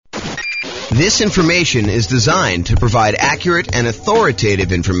This information is designed to provide accurate and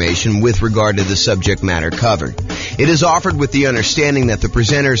authoritative information with regard to the subject matter covered. It is offered with the understanding that the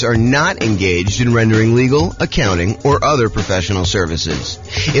presenters are not engaged in rendering legal, accounting, or other professional services.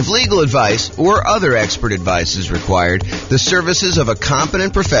 If legal advice or other expert advice is required, the services of a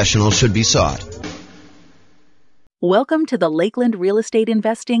competent professional should be sought. Welcome to the Lakeland Real Estate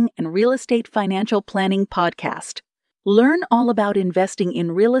Investing and Real Estate Financial Planning Podcast. Learn all about investing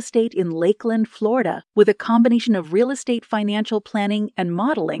in real estate in Lakeland, Florida, with a combination of real estate financial planning and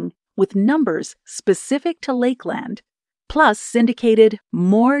modeling with numbers specific to Lakeland, plus syndicated,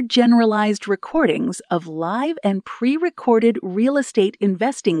 more generalized recordings of live and pre-recorded real estate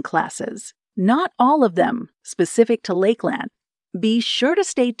investing classes, not all of them specific to Lakeland. Be sure to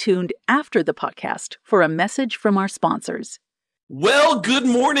stay tuned after the podcast for a message from our sponsors. Well, good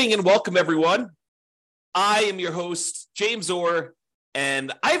morning and welcome, everyone. I am your host, James Orr,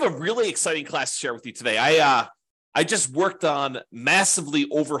 and I have a really exciting class to share with you today. I just worked on massively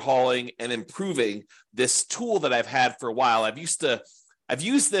overhauling and improving this tool that I've had for a while. I've used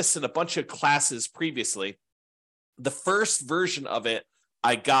this in a bunch of classes previously. The first version of it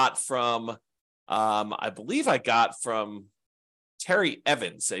I got from, I believe I got from Terry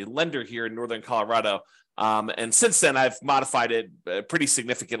Evans, a lender here in Northern Colorado. And since then, I've modified it pretty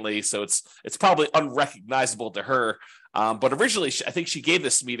significantly, so it's probably unrecognizable to her. But originally, I think she gave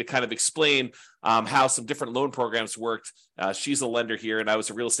this to me to kind of explain how some different loan programs worked. She's a lender here, and I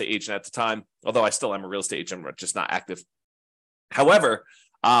was a real estate agent at the time, although I still am a real estate agent, I'm just not active. However,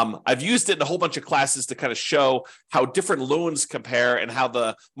 I've used it in a whole bunch of classes to kind of show how different loans compare and how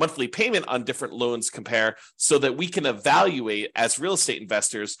the monthly payment on different loans compare so that we can evaluate as real estate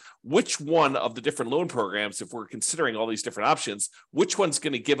investors which one of the different loan programs, if we're considering all these different options, which one's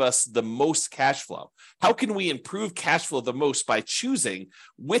going to give us the most cash flow. How can we improve cash flow the most by choosing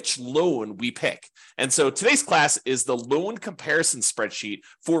which loan we pick? And so today's class is the loan comparison spreadsheet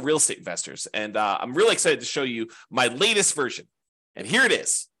for real estate investors. And I'm really excited to show you my latest version. And here it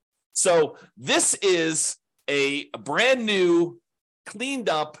is. So this is a brand new, cleaned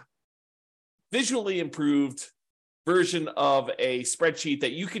up, visually improved version of a spreadsheet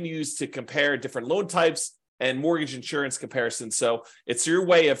that you can use to compare different loan types and mortgage insurance comparisons. So it's your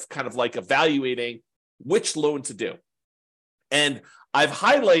way of kind of like evaluating which loan to do. And I've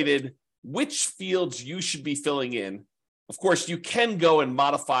highlighted which fields you should be filling in. Of course, you can go and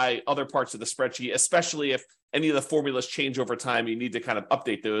modify other parts of the spreadsheet, especially if any of the formulas change over time. You need to kind of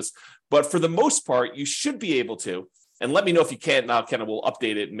update those. But for the most part, you should be able to. And let me know if you can't. Now, kind of we'll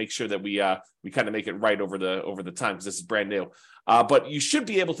update it and make sure that we kind of make it right over the time, because this is brand new. But you should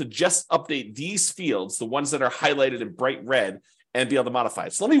be able to just update these fields, the ones that are highlighted in bright red, and be able to modify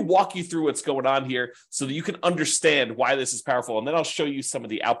it. So let me walk you through what's going on here so that you can understand why this is powerful. And then I'll show you some of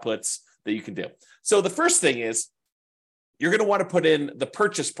the outputs that you can do. So the first thing is you're going to want to put in the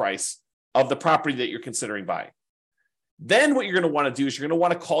purchase price of the property that you're considering buying. Then what you're going to want to do is you're going to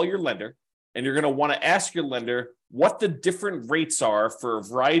want to call your lender, and you're going to want to ask your lender what the different rates are for a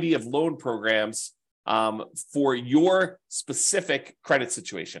variety of loan programs for your specific credit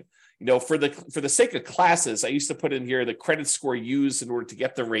situation. You know, for the sake of classes, I used to put in here the credit score used in order to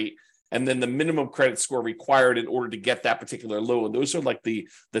get the rate, and then the minimum credit score required in order to get that particular loan. Those are like the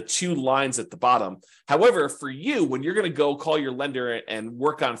two lines at the bottom. However, for you, when you're going to go call your lender and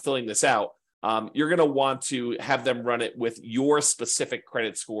work on filling this out, you're going to want to have them run it with your specific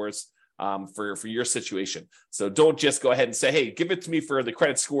credit scores for your situation. So don't just go ahead and say, hey, give it to me for the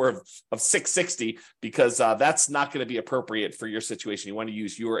credit score of 660, because that's not going to be appropriate for your situation. You want to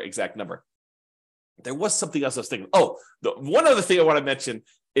use your exact number. There was something else I was thinking. Oh, one other thing I want to mention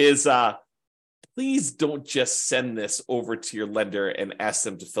is please don't just send this over to your lender and ask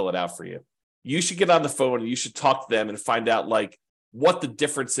them to fill it out for you. You should get on the phone and you should talk to them and find out like what the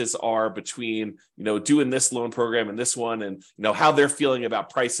differences are between, you know, doing this loan program and this one, and, you know, how they're feeling about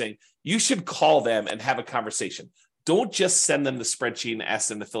pricing. You should call them and have a conversation. Don't just send them the spreadsheet and ask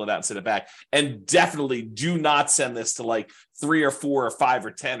them to fill it out and send it back. And definitely do not send this to like 3 or 4 or 5 or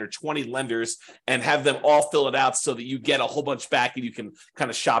 10 or 20 lenders and have them all fill it out so that you get a whole bunch back and you can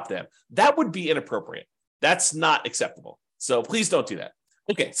kind of shop them. That would be inappropriate. That's not acceptable. So please don't do that.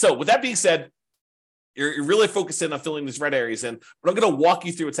 Okay, so with that being said, you're really focused in on filling these red areas in, but I'm going to walk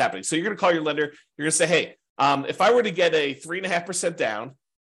you through what's happening. So you're going to call your lender. You're going to say, hey, if I were to get a 3.5% down,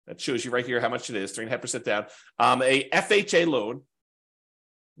 that shows you right here how much it is, 3.5% down, a FHA loan,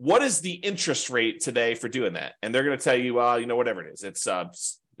 what is the interest rate today for doing that? And they're going to tell you, you know, whatever it is. It's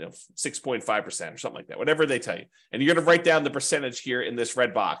 6.5% or something like that, whatever they tell you. And you're going to write down the percentage here in this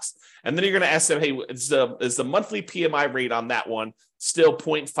red box. And then you're going to ask them, hey, is the monthly PMI rate on that one still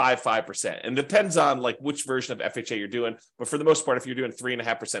 0.55%? And it depends on like which version of FHA you're doing. But for the most part, if you're doing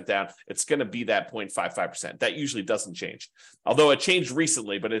 3.5% down, it's going to be that 0.55%. That usually doesn't change. Although it changed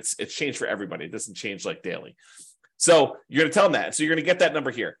recently, but it's changed for everybody. It doesn't change like daily. So you're going to tell them that. So you're going to get that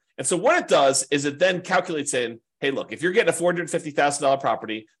number here. And so what it does is it then calculates in, hey, look, if you're getting a $450,000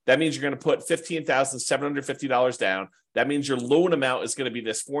 property, that means you're going to put $15,750 down. That means your loan amount is going to be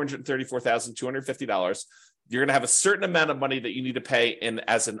this $434,250. You're going to have a certain amount of money that you need to pay in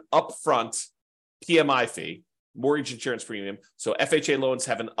as an upfront PMI fee, mortgage insurance premium. So FHA loans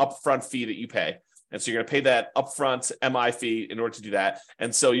have an upfront fee that you pay. And so you're going to pay that upfront MI fee in order to do that.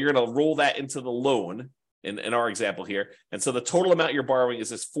 And so you're going to roll that into the loan in our example here. And so the total amount you're borrowing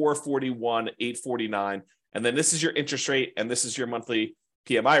is this $441,849. And then this is your interest rate, and this is your monthly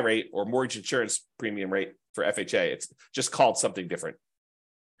PMI rate or mortgage insurance premium rate for FHA. It's just called something different.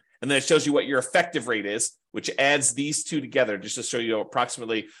 And then it shows you what your effective rate is, which adds these two together just to show you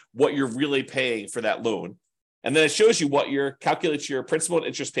approximately what you're really paying for that loan. And then it shows you calculates your principal and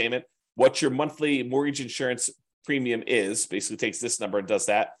interest payment, what your monthly mortgage insurance premium is, basically takes this number and does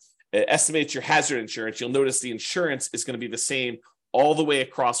that. It estimates your hazard insurance. You'll notice the insurance is going to be the same all the way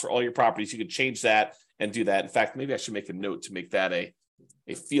across for all your properties. You can change that and do that. In fact, maybe I should make a note to make that a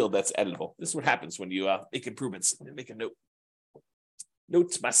field that's editable. This is what happens when you make improvements. Make a note.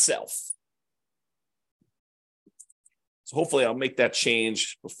 Note to myself. So hopefully I'll make that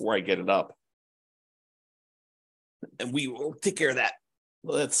change before I get it up. And we will take care of that.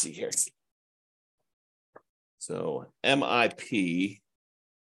 Let's see here. So MIP.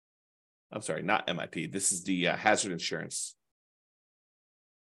 I'm sorry, not MIP. This is the hazard insurance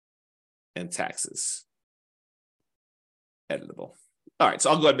and taxes. Editable. All right, so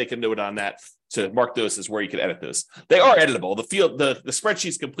I'll go ahead and make a note on that to mark those as where you can edit those. They are editable. The spreadsheet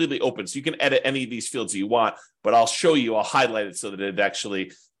is completely open, so you can edit any of these fields you want, but I'll highlight it so that it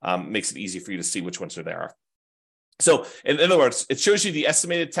actually makes it easy for you to see which ones are there. So in other words, it shows you the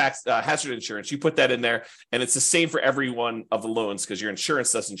estimated tax hazard insurance. You put that in there, and it's the same for every one of the loans because your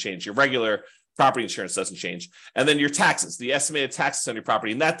insurance doesn't change. Your regular property insurance doesn't change. And then your taxes, the estimated taxes on your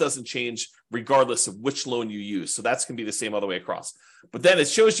property, and that doesn't change regardless of which loan you use. So that's going to be the same all the way across. But then it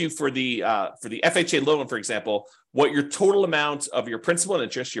shows you for the FHA loan, for example, what your total amount of your principal and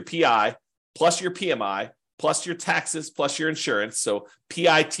interest, your PI, plus your PMI, plus your taxes, plus your insurance. So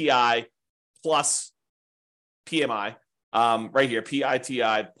PITI plus PMI, right here,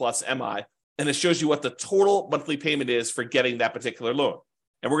 PITI plus MI, and it shows you what the total monthly payment is for getting that particular loan.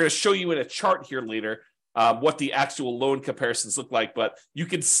 And we're going to show you in a chart here later what the actual loan comparisons look like, but you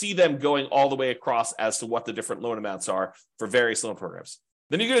can see them going all the way across as to what the different loan amounts are for various loan programs.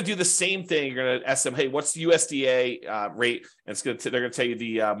 Then you're going to do the same thing. You're going to ask them, hey, what's the USDA rate? And they're going to tell you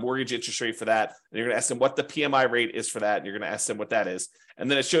the mortgage interest rate for that. And you're going to ask them what the PMI rate is for that. And you're going to ask them what that is.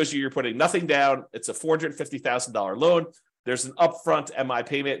 And then it shows you you're putting nothing down. It's a $450,000 loan. There's an upfront MI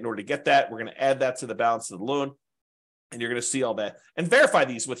payment in order to get that. We're going to add that to the balance of the loan. And you're going to see all that and verify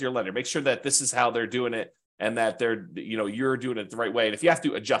these with your lender. Make sure that this is how they're doing it and that you're doing it the right way. And if you have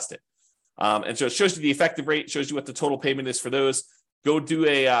to, adjust it. And so it shows you the effective rate, shows you what the total payment is for those. Go do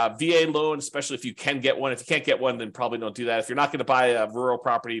a VA loan, especially if you can get one. If you can't get one, then probably don't do that. If you're not going to buy a rural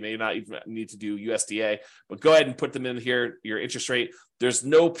property, you may not even need to do USDA, but go ahead and put them in here, your interest rate. There's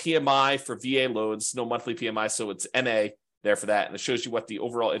no PMI for VA loans, no monthly PMI, so it's NA there for that. And it shows you what the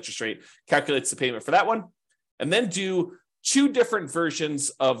overall interest rate calculates the payment for that one. And then do two different versions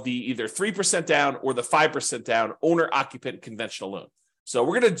of the either 3% down or the 5% down owner-occupant conventional loan. So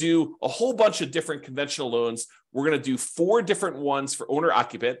we're going to do a whole bunch of different conventional loans. We're going to do 4 different ones for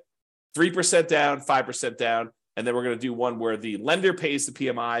owner-occupant, 3% down, 5% down, and then we're going to do one where the lender pays the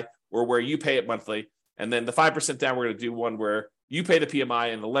PMI or where you pay it monthly. And then the 5% down, we're going to do one where you pay the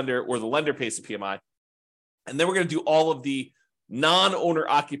PMI and the lender pays the PMI. And then we're going to do all of the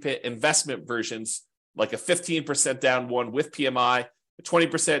non-owner-occupant investment versions, like a 15% down one with PMI,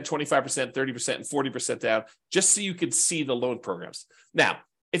 20%, 25%, 30%, and 40% down, just so you can see the loan programs. Now,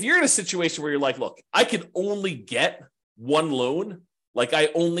 if you're in a situation where you're like, look, I can only get one loan, like I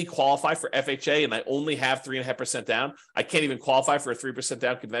only qualify for FHA and I only have 3.5% down, I can't even qualify for a 3%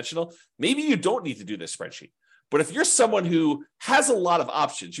 down conventional, maybe you don't need to do this spreadsheet. But if you're someone who has a lot of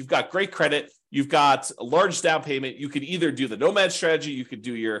options, you've got great credit, you've got a large down payment, you could either do the nomad strategy, you could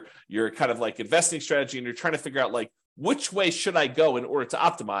do your kind of like investing strategy, and you're trying to figure out like, which way should I go in order to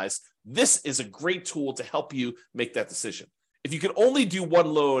optimize? This is a great tool to help you make that decision. If you can only do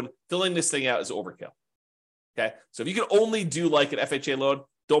one loan, filling this thing out is overkill. Okay. So if you can only do like an FHA loan,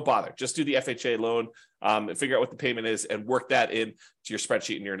 don't bother. Just do the FHA loan and figure out what the payment is and work that in to your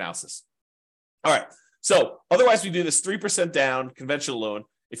spreadsheet and your analysis. All right. So otherwise, we do this 3% down conventional loan.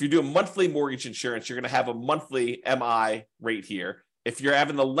 If you're doing monthly mortgage insurance, you're going to have a monthly MI rate here. If you're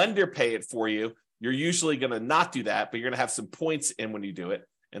having the lender pay it for you, you're usually going to not do that, but you're going to have some points in when you do it.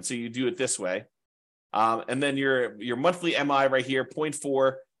 And so you do it this way. And then your monthly MI right here,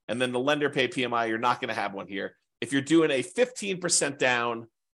 0.4, and then the lender pay PMI, you're not going to have one here. If you're doing a 15% down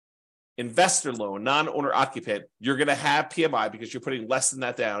investor loan, non-owner occupant, you're going to have PMI because you're putting less than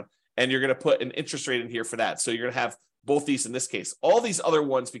that down, and you're going to put an interest rate in here for that. So you're going to have both these in this case. All these other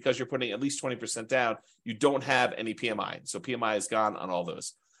ones, because you're putting at least 20% down, you don't have any PMI. So PMI is gone on all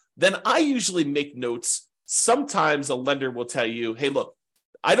those. Then I usually make notes. Sometimes a lender will tell you, hey, look,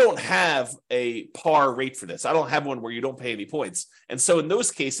 I don't have a par rate for this. I don't have one where you don't pay any points. And so in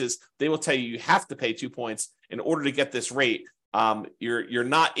those cases, they will tell you have to pay 2 points in order to get this rate. You're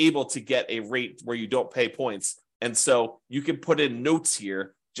not able to get a rate where you don't pay points. And so you can put in notes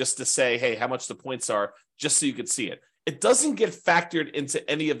here just to say, hey, how much the points are, just so you can see it. It doesn't get factored into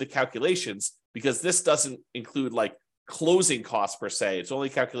any of the calculations because this doesn't include like closing costs per se. It's only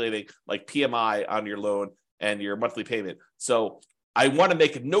calculating like PMI on your loan and your monthly payment. So I want to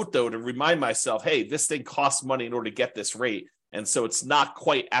make a note though to remind myself, hey, this thing costs money in order to get this rate. And so it's not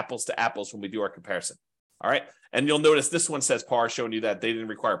quite apples to apples when we do our comparison. All right. And you'll notice this one says par, showing you that they didn't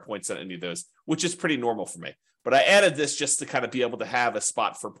require points on any of those, which is pretty normal for me. But I added this just to kind of be able to have a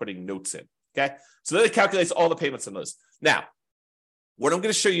spot for putting notes in. Okay. So then it calculates all the payments on those. Now, what I'm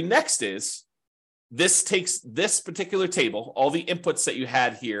going to show you next is this takes this particular table, all the inputs that you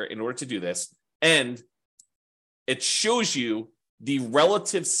had here in order to do this, and it shows you the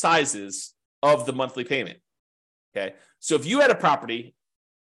relative sizes of the monthly payment. Okay. So if you had a property,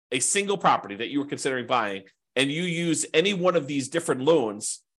 a single property that you were considering buying, and you use any one of these different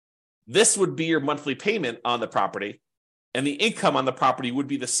loans, this would be your monthly payment on the property, and the income on the property would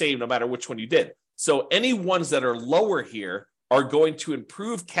be the same no matter which one you did. So any ones that are lower here are going to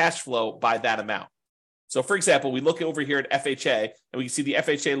improve cash flow by that amount. So for example, we look over here at FHA, and we can see the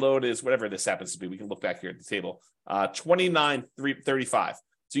FHA loan is whatever this happens to be. We can look back here at the table, $29,335.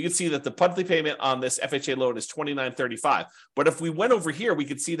 So you can see that the monthly payment on this FHA loan is $29,335. But if we went over here, we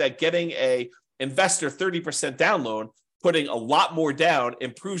could see that getting a investor 30% down loan, putting a lot more down,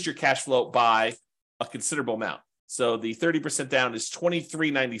 improves your cash flow by a considerable amount. So the 30% down is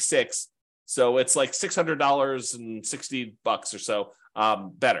 $23.96. So it's like $600.60 or so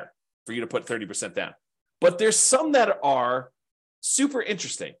better for you to put 30% down. But there's some that are super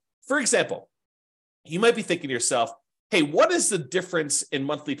interesting. For example, you might be thinking to yourself, hey, what is the difference in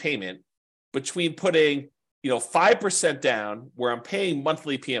monthly payment between putting, 5% down where I'm paying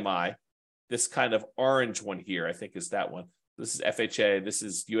monthly PMI, this kind of orange one here, I think is that one. This is FHA, this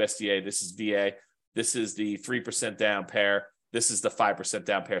is USDA, this is VA, this is the 3% down pair, this is the 5%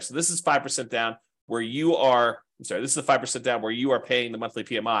 down pair. So this is 5% down where you are, this is the 5% down where you are paying the monthly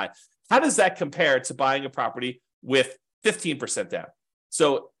PMI. How does that compare to buying a property with 15% down?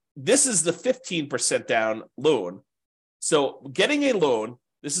 So this is the 15% down loan. So getting a loan,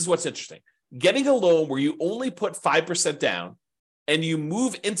 this is what's interesting. Getting a loan where you only put 5% down and you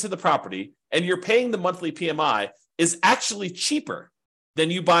move into the property and you're paying the monthly PMI is actually cheaper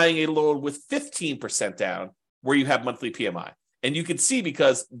than you buying a loan with 15% down where you have monthly PMI. And you can see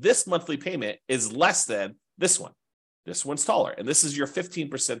because this monthly payment is less than this one. This one's taller. And this is your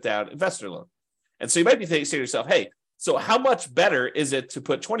 15% down investor loan. And so you might be saying to yourself, hey, so how much better is it to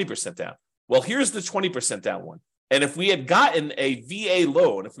put 20% down? Well, here's the 20% down one. And if we had gotten a VA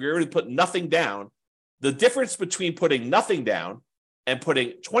loan, if we were to put nothing down, the difference between putting nothing down and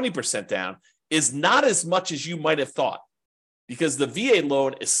putting 20% down is not as much as you might have thought, because the VA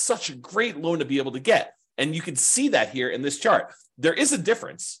loan is such a great loan to be able to get. And you can see that here in this chart. There is a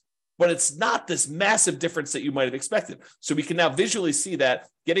difference, but it's not this massive difference that you might have expected. So we can now visually see that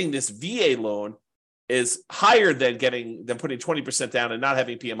getting this VA loan is higher than putting 20% down and not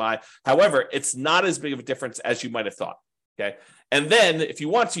having PMI. However, it's not as big of a difference as you might have thought. Okay. And then if you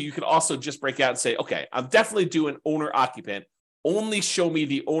want to, you can also just break out and say, okay, I'm definitely doing owner occupant. Only show me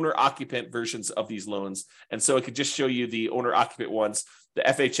the owner occupant versions of these loans. And so it could just show you the owner occupant ones, the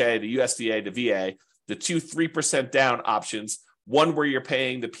FHA, the USDA, the VA, the 3% down options, one where you're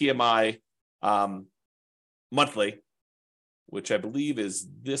paying the PMI monthly, which I believe is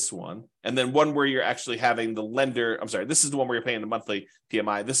this one. And then one where you're actually having the lender, this is the one where you're paying the monthly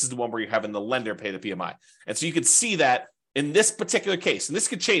PMI. This is the one where you're having the lender pay the PMI. And so you can see that in this particular case, and this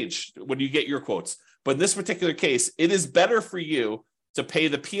could change when you get your quotes, but in this particular case, it is better for you to pay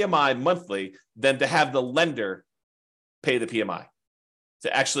the PMI monthly than to have the lender pay the PMI.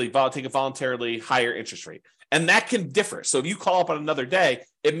 to actually take a voluntarily higher interest rate. And that can differ. So if you call up on another day,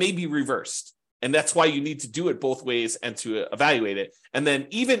 it may be reversed. And that's why you need to do it both ways and to evaluate it. And then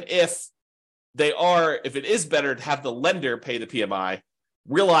even if it is better to have the lender pay the PMI,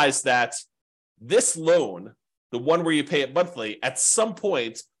 realize that this loan, the one where you pay it monthly, at some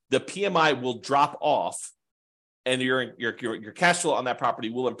point, the PMI will drop off and your cash flow on that property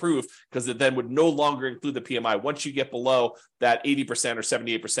will improve because it then would no longer include the PMI once you get below that 80% or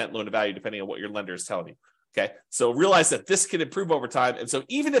 78% loan to value, depending on what your lender is telling you. Okay, so realize that this can improve over time. And so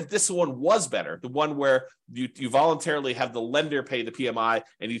even if this one was better, the one where you voluntarily have the lender pay the PMI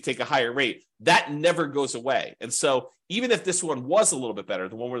and you take a higher rate, that never goes away. And so even if this one was a little bit better,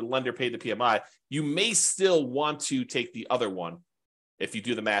 the one where the lender paid the PMI, you may still want to take the other one if you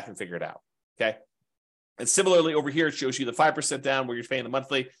do the math and figure it out. Okay. And similarly over here, it shows you the 5% down where you're paying the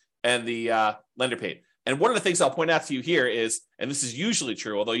monthly and the lender paid. And one of the things I'll point out to you here is, and this is usually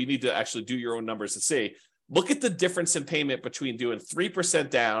true, although you need to actually do your own numbers to see, look at the difference in payment between doing 3%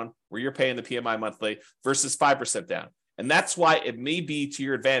 down, where you're paying the PMI monthly, versus 5% down. And that's why it may be to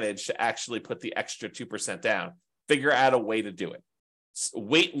your advantage to actually put the extra 2% down. Figure out a way to do it.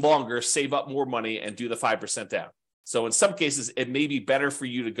 Wait longer, save up more money, and do the 5% down. So in some cases, it may be better for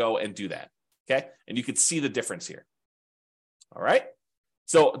you to go and do that. Okay? And you can see the difference here. All right?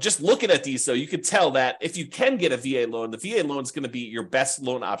 So just looking at these, though, you could tell that if you can get a VA loan, the VA loan is going to be your best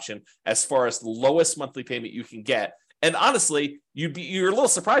loan option as far as the lowest monthly payment you can get. And honestly, you're a little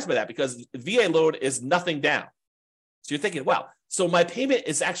surprised by that because the VA loan is nothing down. So you're thinking, wow, so my payment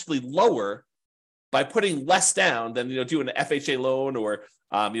is actually lower by putting less down than doing an FHA loan or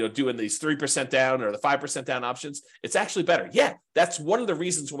doing these 3% down or the 5% down options. It's actually better. Yeah, that's one of the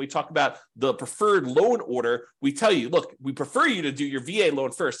reasons when we talk about the preferred loan order, we tell you, look, we prefer you to do your VA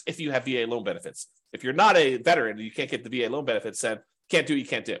loan first if you have VA loan benefits. If you're not a veteran and you can't get the VA loan benefits, then can't do what you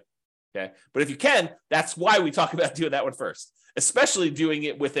can't do. Okay, but if you can, that's why we talk about doing that one first, especially doing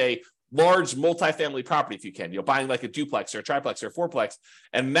it with a large multifamily property if you can, buying like a duplex or a triplex or a fourplex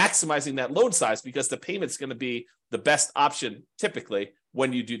and maximizing that loan size because the payment's going to be the best option typically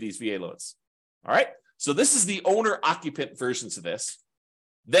when you do these VA loans. All right. So this is the owner occupant versions of this.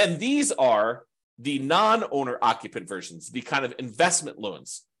 Then these are the non-owner occupant versions, the kind of investment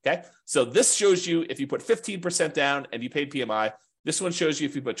loans. Okay. So this shows you if you put 15% down and you paid PMI. This one shows you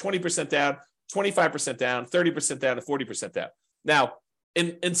if you put 20% down, 25% down, 30% down, and 40% down. Now,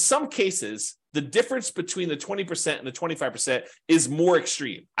 in some cases, the difference between the 20% and the 25% is more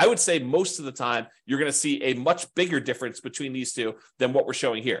extreme. I would say most of the time, you're going to see a much bigger difference between these two than what we're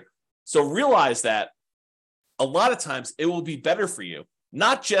showing here. So realize that a lot of times it will be better for you,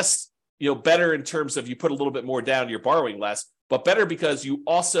 not just better in terms of you put a little bit more down, you're borrowing less, but better because you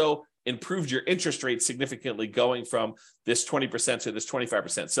also improved your interest rate significantly going from this 20% to this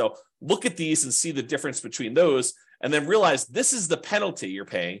 25%. So look at these and see the difference between those. And then realize this is the penalty you're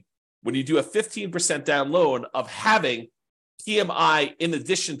paying when you do a 15% down loan of having PMI in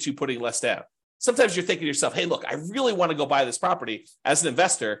addition to putting less down. Sometimes you're thinking to yourself, hey, look, I really want to go buy this property as an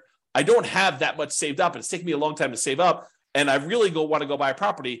investor. I don't have that much saved up. It's taken me a long time to save up. And I really want to go buy a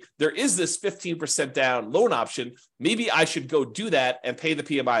property. There is this 15% down loan option. Maybe I should go do that and pay the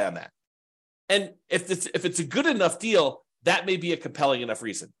PMI on that. And if it's a good enough deal, that may be a compelling enough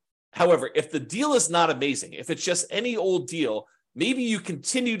reason. However, if the deal is not amazing, if it's just any old deal, maybe you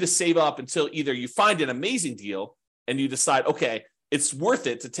continue to save up until either you find an amazing deal and you decide, okay, it's worth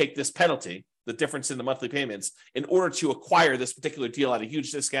it to take this penalty, the difference in the monthly payments, in order to acquire this particular deal at a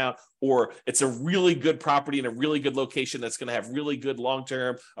huge discount, or it's a really good property in a really good location that's going to have really good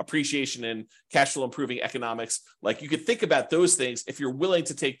long-term appreciation and cash flow improving economics. Like you could think about those things if you're willing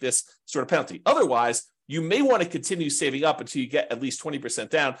to take this sort of penalty. Otherwise, you may want to continue saving up until you get at least 20%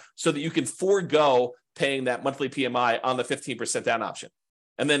 down so that you can forego paying that monthly PMI on the 15% down option.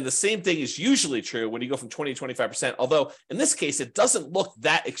 And then the same thing is usually true when you go from 20 to 25%, although in this case, it doesn't look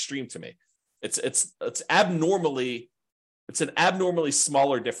that extreme to me. It's an abnormally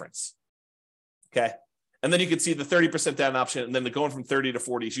smaller difference. Okay. And then you can see the 30% down option, and then the going from 30 to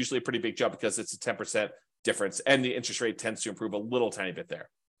 40 is usually a pretty big jump because it's a 10% difference, and the interest rate tends to improve a little tiny bit there.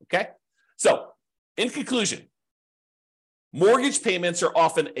 Okay. So in conclusion, mortgage payments are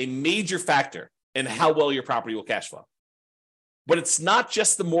often a major factor in how well your property will cash flow. But it's not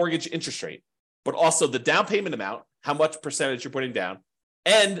just the mortgage interest rate, but also the down payment amount, how much percentage you're putting down,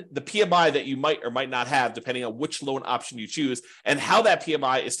 and the PMI that you might or might not have, depending on which loan option you choose, and how that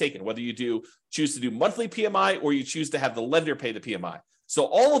PMI is taken, whether you choose to do monthly PMI or you choose to have the lender pay the PMI. So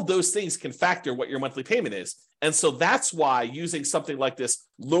all of those things can factor what your monthly payment is. And so that's why using something like this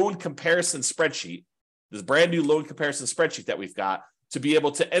loan comparison spreadsheet, this brand new loan comparison spreadsheet that we've got, to be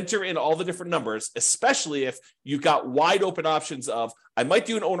able to enter in all the different numbers, especially if you've got wide open options of, I might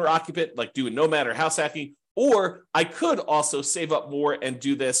do an owner occupant, like doing nomad or house hacking, or I could also save up more and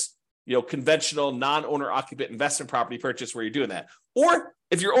do this, conventional non-owner occupant investment property purchase where you're doing that. Or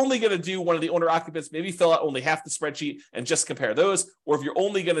if you're only going to do one of the owner occupants, maybe fill out only half the spreadsheet and just compare those. Or if you're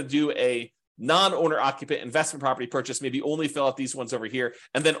only going to do a non-owner occupant investment property purchase, maybe only fill out these ones over here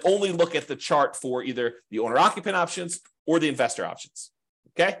and then only look at the chart for either the owner occupant options or the investor options.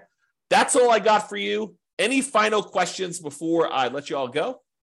 Okay. That's all I got for you. Any final questions before I let you all go?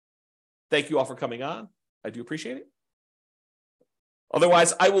 Thank you all for coming on. I do appreciate it.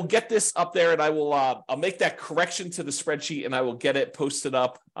 Otherwise, I will get this up there and I'll make that correction to the spreadsheet and I will get it posted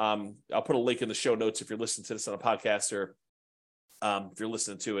up. I'll put a link in the show notes if you're listening to this on a podcast, or if you're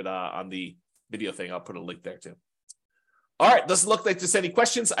listening to it on the video thing, I'll put a link there too. All right. Doesn't look like there's any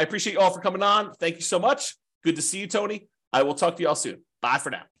questions. I appreciate you all for coming on. Thank you so much. Good to see you, Tony. I will talk to you all soon. Bye for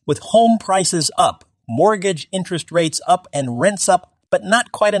now. With home prices up, mortgage interest rates up, and rents up, but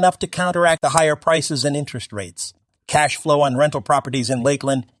not quite enough to counteract the higher prices and interest rates, cash flow on rental properties in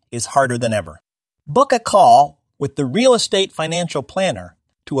Lakeland is harder than ever. Book a call with the Real Estate Financial Planner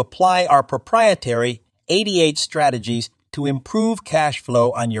to apply our proprietary 88 strategies to improve cash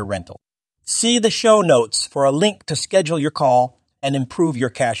flow on your rental. See the show notes for a link to schedule your call and improve your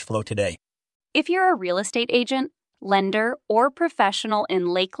cash flow today. If you're a real estate agent, lender, or professional in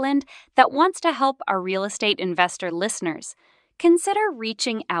Lakeland that wants to help our real estate investor listeners, consider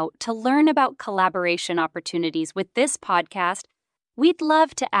reaching out to learn about collaboration opportunities with this podcast. We'd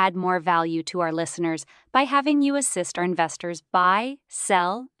love to add more value to our listeners by having you assist our investors buy,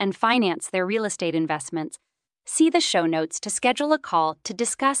 sell, and finance their real estate investments. See the show notes to schedule a call to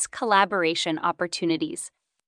discuss collaboration opportunities.